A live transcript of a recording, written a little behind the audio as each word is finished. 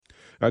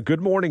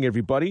Good morning,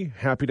 everybody.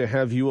 Happy to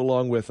have you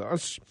along with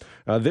us.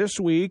 This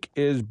week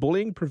is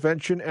Bullying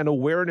Prevention and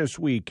Awareness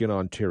Week in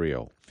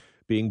Ontario.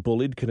 Being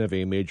bullied can have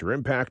a major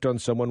impact on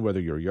someone,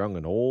 whether you're young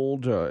and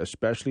old,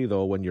 especially,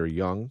 though, when you're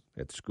young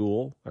at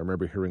school. I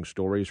remember hearing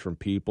stories from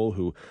people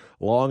who,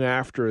 long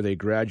after they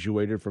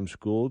graduated from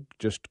school,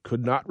 just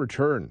could not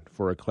return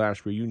for a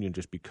class reunion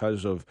just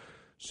because of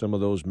some of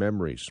those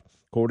memories.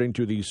 According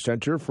to the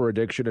Centre for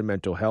Addiction and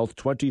Mental Health,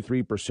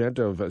 23%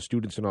 of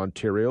students in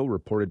Ontario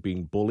reported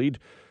being bullied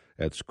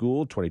at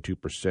school.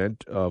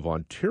 22% of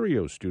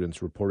Ontario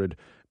students reported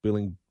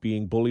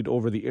being bullied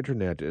over the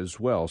internet as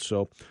well.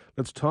 So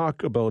let's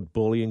talk about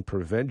bullying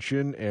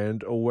prevention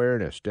and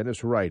awareness.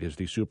 Dennis Wright is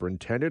the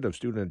Superintendent of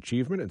Student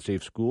Achievement and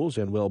Safe Schools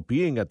and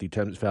Wellbeing at the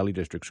Thames Valley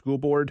District School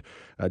Board.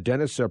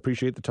 Dennis, I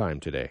appreciate the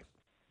time today.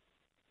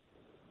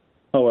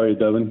 How are you,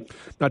 Devon?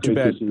 Not too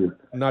bad.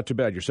 Not too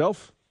bad.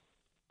 Yourself?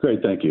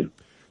 Great, thank you.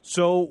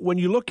 So when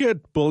you look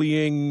at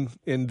bullying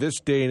in this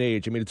day and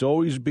age, I mean, it's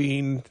always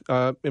been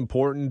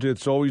important.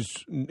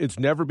 It's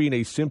never been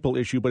a simple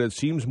issue, but it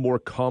seems more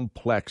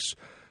complex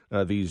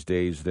these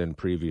days than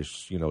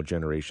previous,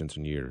 generations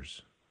and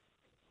years.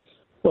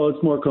 Well,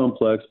 it's more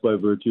complex by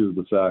virtue of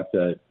the fact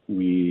that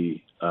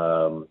we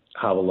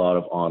have a lot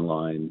of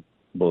online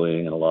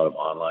bullying and a lot of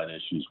online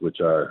issues which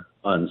are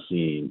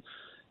unseen,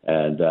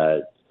 and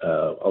that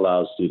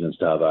allows students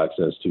to have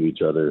access to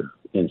each other,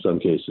 in some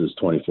cases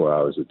 24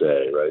 hours a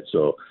day, right?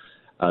 So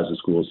as a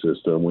school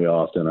system, we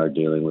often are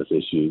dealing with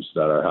issues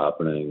that are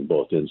happening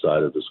both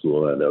inside of the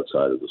school and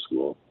outside of the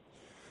school.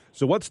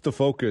 So what's the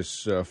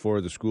focus for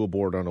the school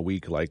board on a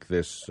week like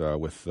this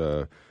with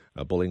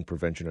Bullying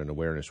Prevention and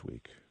Awareness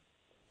Week?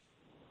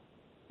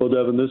 Well,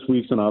 Devon, this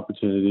week's an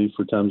opportunity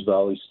for Thames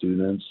Valley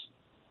students,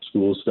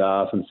 school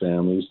staff, and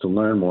families to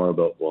learn more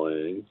about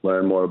bullying,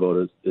 learn more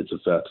about its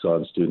effects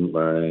on student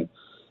learning,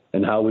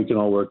 and how we can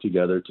all work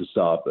together to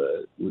stop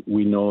it.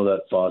 We know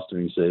that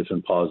fostering safe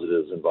and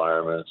positive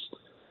environments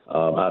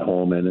at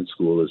home and in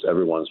school is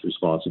everyone's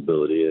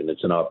responsibility, and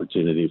it's an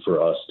opportunity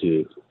for us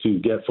to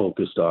get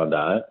focused on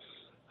that,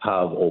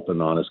 have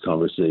open, honest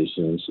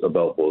conversations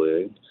about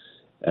bullying,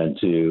 and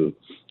to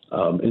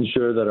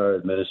ensure that our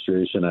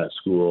administration at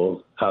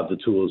school have the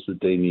tools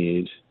that they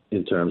need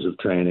in terms of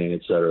training,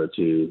 et cetera,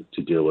 to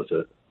deal with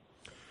it.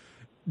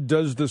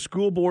 Does the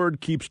school board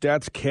keep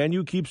stats? Can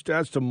you keep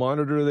stats to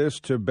monitor this,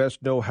 to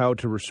best know how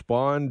to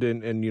respond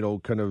and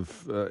kind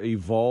of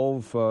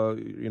evolve,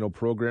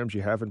 programs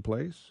you have in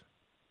place?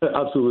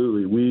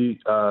 Absolutely. We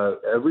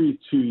every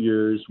 2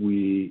 years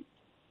we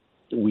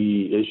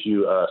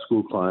issue a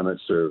school climate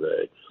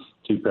survey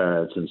to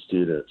parents and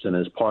students, and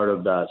as part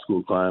of that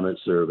school climate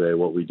survey,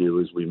 what we do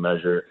is we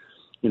measure,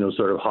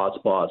 sort of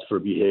hotspots for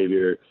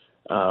behavior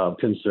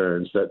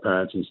concerns that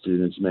parents and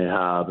students may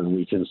have, and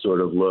we can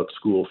sort of look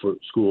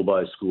school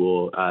by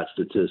school at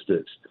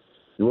statistics.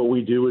 And what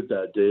we do with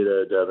that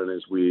data, Devon,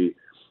 is we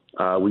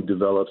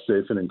develop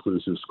safe and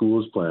inclusive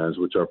schools plans,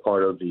 which are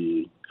part of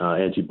the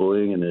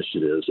anti-bullying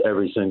initiatives.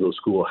 Every single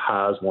school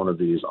has one of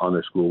these on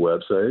their school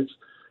websites,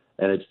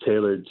 and it's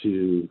tailored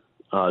to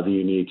the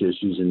unique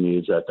issues and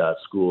needs at that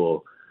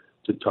school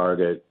to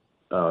target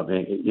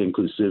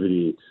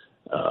inclusivity,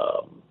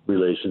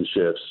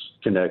 relationships,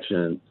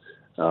 connection,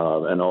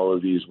 and all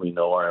of these we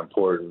know are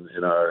important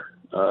in our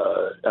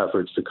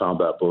efforts to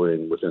combat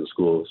bullying within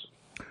schools.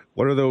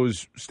 What are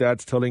those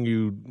stats telling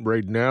you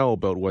right now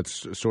about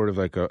what's sort of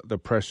like the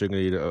pressing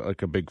need,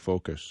 like a big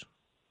focus?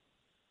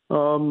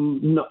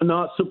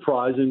 Not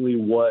surprisingly,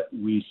 what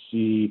we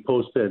see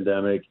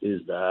post-pandemic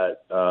is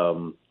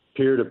that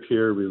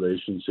peer-to-peer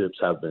relationships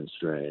have been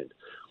strained.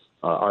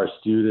 Our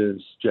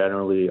students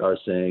generally are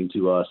saying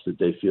to us that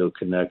they feel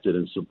connected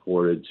and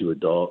supported to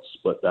adults,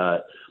 but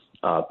that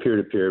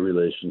peer-to-peer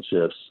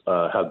relationships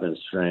have been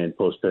strained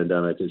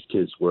post-pandemic as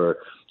kids were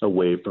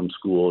away from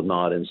school,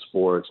 not in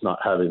sports, not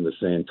having the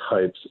same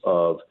types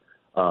of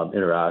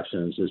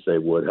interactions as they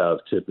would have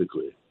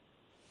typically.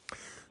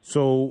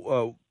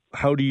 So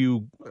how do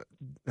you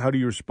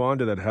respond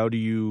to that? How do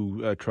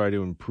you try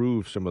to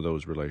improve some of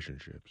those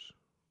relationships?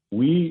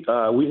 We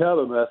have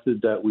a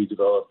method that we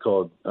developed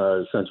called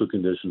Essential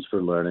Conditions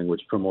for Learning,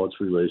 which promotes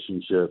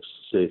relationships,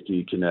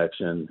 safety,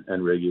 connection,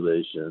 and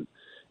regulation.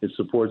 It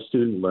supports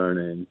student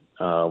learning.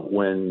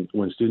 When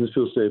students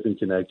feel safe and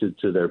connected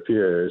to their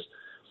peers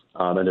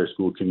and their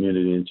school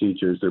community and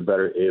teachers, they're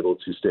better able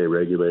to stay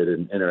regulated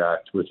and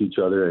interact with each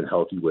other in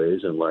healthy ways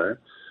and learn.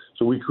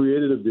 So we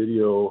created a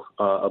video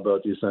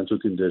about the essential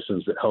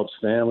conditions that helps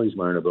families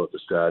learn about the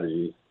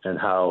strategy and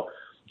how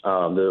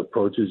the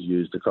approach is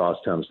used across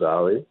Thames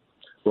Valley.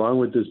 Along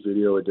with this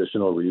video,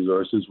 additional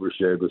resources were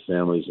shared with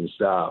families and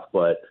staff,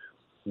 but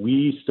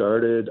we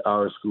started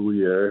our school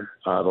year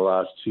the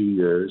last 2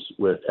 years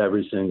with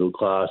every single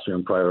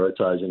classroom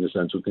prioritizing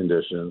essential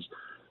conditions,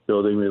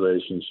 building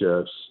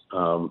relationships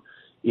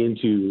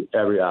into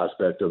every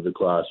aspect of the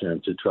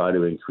classroom to try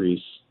to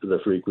increase the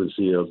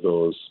frequency of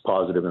those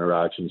positive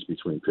interactions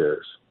between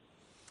peers.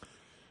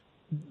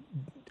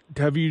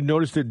 Have you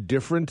noticed a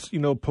difference,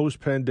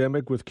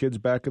 post-pandemic with kids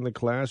back in the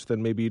class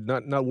than maybe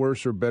not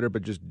worse or better,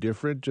 but just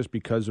different just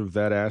because of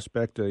that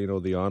aspect,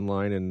 the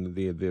online and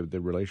the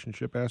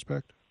relationship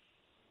aspect?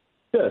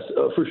 Yes,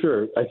 for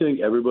sure. I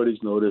think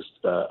everybody's noticed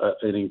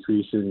an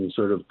increase in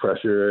sort of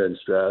pressure and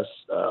stress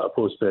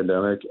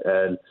post-pandemic,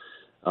 and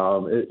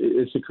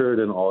it's occurred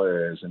in all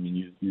areas. I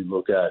mean, you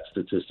look at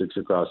statistics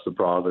across the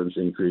province,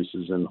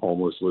 increases in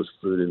homelessness,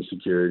 food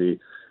insecurity,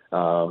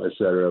 et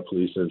cetera.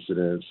 Police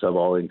incidents have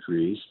all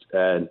increased,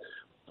 and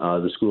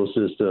the school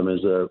system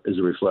is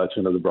a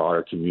reflection of the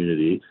broader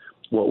community.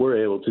 What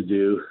we're able to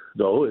do,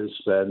 though, is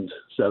spend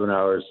 7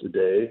 hours a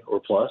day or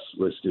plus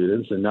with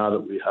students, and now that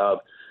we have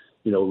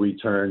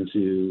return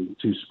to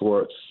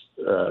sports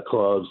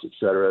clubs, et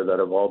cetera, that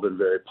have all been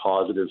very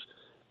positive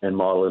and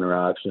model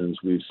interactions,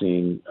 we've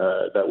seen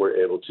that we're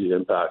able to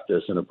impact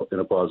this in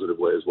a positive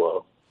way as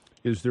well.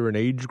 Is there an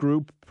age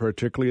group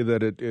particularly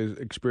that it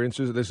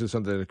experiences? This is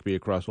something that could be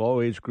across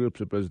all age groups,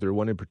 but is there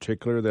one in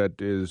particular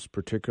that is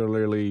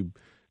particularly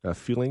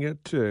feeling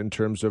it in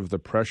terms of the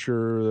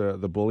pressure,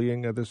 the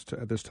bullying at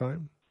this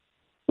time?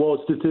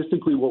 Well,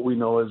 statistically, what we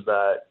know is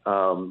that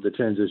the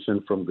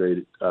transition from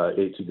grade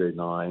 8 to grade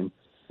 9,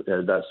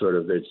 that sort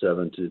of grade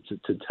 7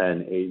 to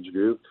 10 age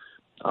group,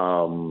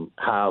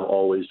 have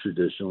always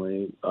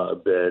traditionally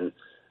been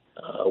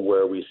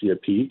where we see a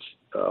peak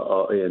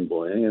in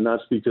bullying. And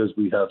that's because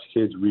we have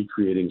kids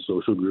recreating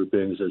social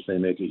groupings as they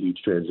make a huge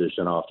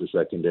transition off to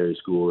secondary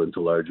school into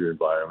larger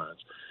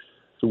environments.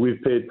 So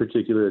we've paid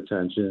particular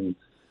attention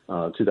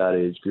to that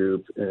age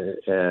group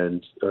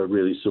and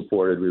really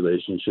supported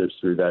relationships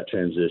through that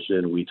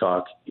transition. We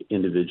talk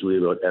individually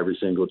about every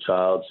single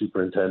child.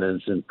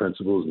 Superintendents and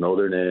principals know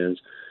their names,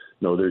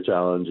 know their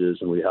challenges,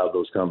 and we have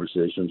those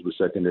conversations with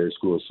secondary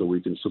schools so we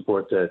can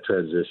support that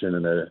transition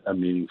in a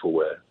meaningful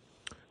way.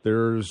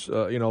 There's,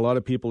 a lot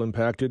of people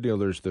impacted.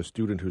 There's the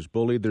student who's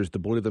bullied, there's the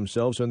bully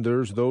themselves, and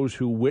there's those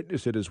who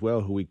witness it as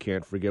well, who we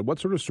can't forget. What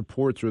sort of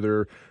supports are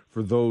there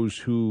for those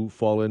who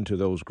fall into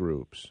those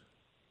groups?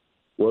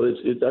 Well,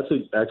 that's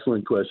an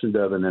excellent question,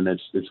 Devon, and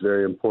it's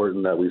very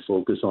important that we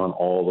focus on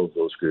all of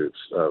those groups.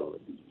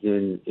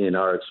 In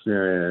our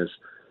experience,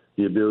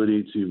 the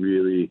ability to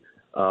really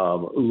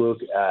look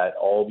at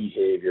all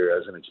behavior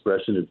as an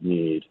expression of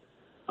need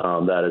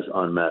that is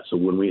unmet. So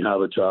when we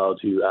have a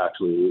child who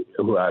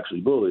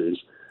actually bullies,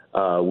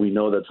 we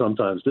know that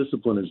sometimes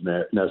discipline is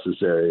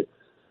necessary,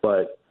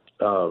 but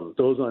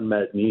those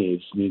unmet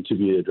needs need to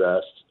be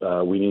addressed.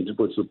 We need to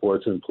put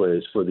supports in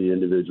place for the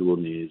individual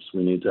needs.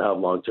 We need to have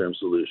long-term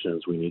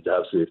solutions. We need to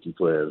have safety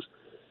plans.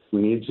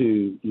 We need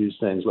to use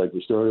things like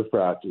restorative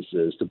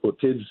practices to put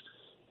kids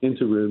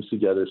into rooms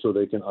together so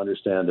they can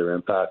understand their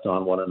impact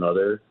on one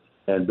another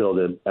and build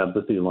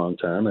empathy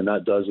long-term. And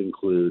that does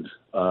include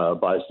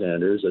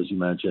bystanders, as you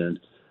mentioned,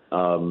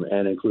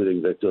 and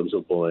including victims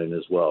of bullying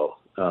as well.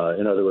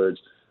 In other words,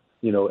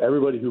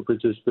 everybody who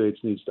participates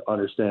needs to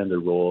understand their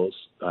roles.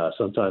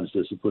 Sometimes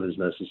discipline is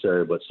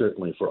necessary, but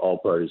certainly for all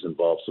parties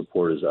involved,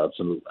 support is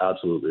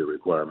absolutely a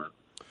requirement.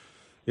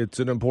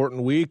 It's an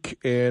important week,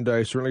 and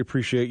I certainly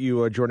appreciate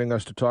you joining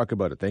us to talk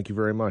about it. Thank you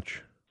very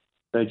much.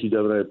 Thank you,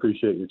 Devon. I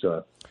appreciate your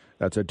time.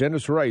 That's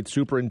Dennis Wright,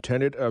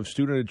 Superintendent of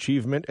Student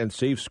Achievement and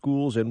Safe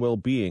Schools and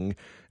Wellbeing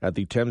at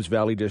the Thames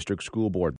Valley District School Board.